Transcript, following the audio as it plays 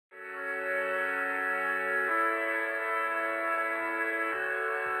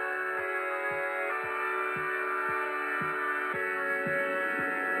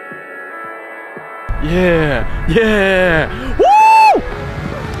Yeah, yeah. Woo!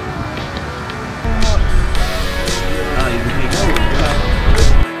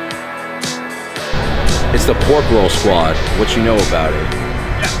 It's the pork roll squad. What you know about it?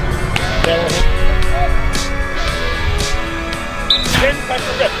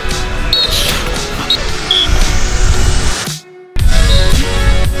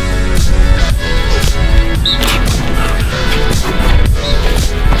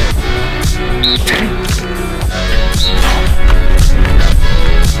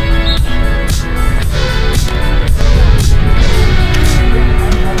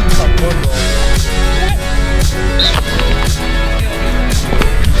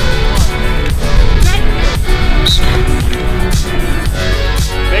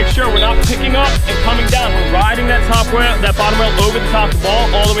 Picking up and coming down. We're riding that top rail, that bottom rail over the top of the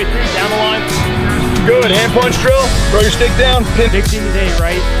ball, all the way through, down the line. Good, hand punch drill. Throw your stick down. Big thing today,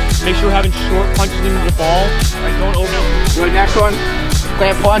 right? Make sure we're having short punches into the ball. Right, going over. Good, next one.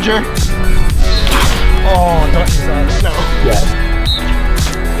 Clamp plunger. Oh, don't use that. No. Yeah.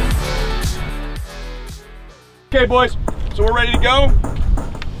 Okay, boys. So we're ready to go.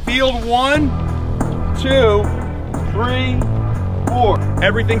 Field 1, 2, 3, 4.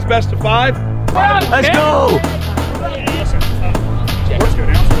 Everything's best of 5. Let's go! Let's go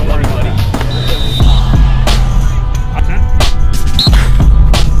down. Don't worry, buddy.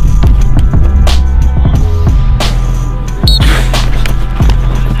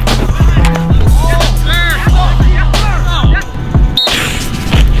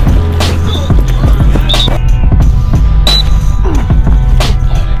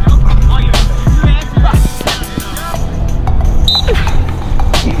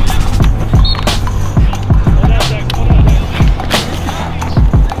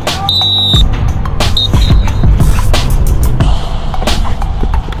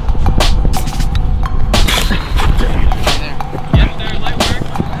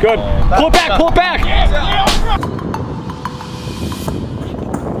 Good. Pull it back, pull it back!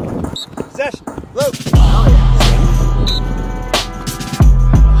 Session. Loop.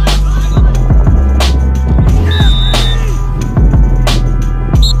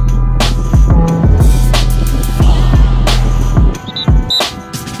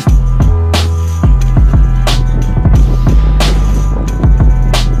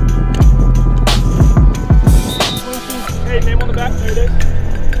 Hey, name on the back, there it is.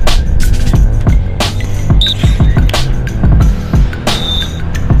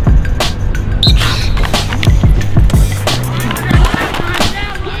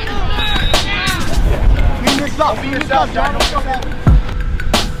 Be yourself, John.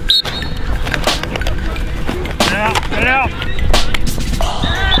 Get out.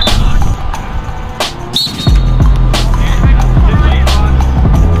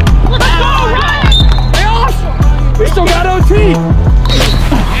 Let's go, Ryan! Hey, awesome! We still got OT!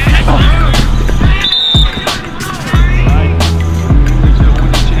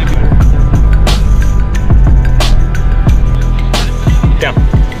 Down.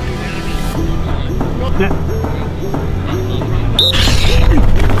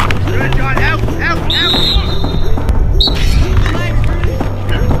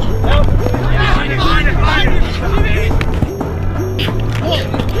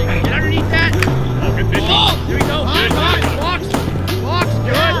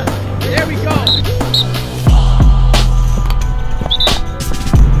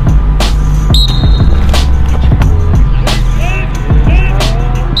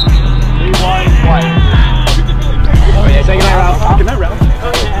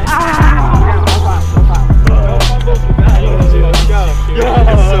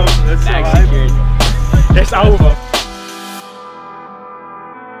 It's over.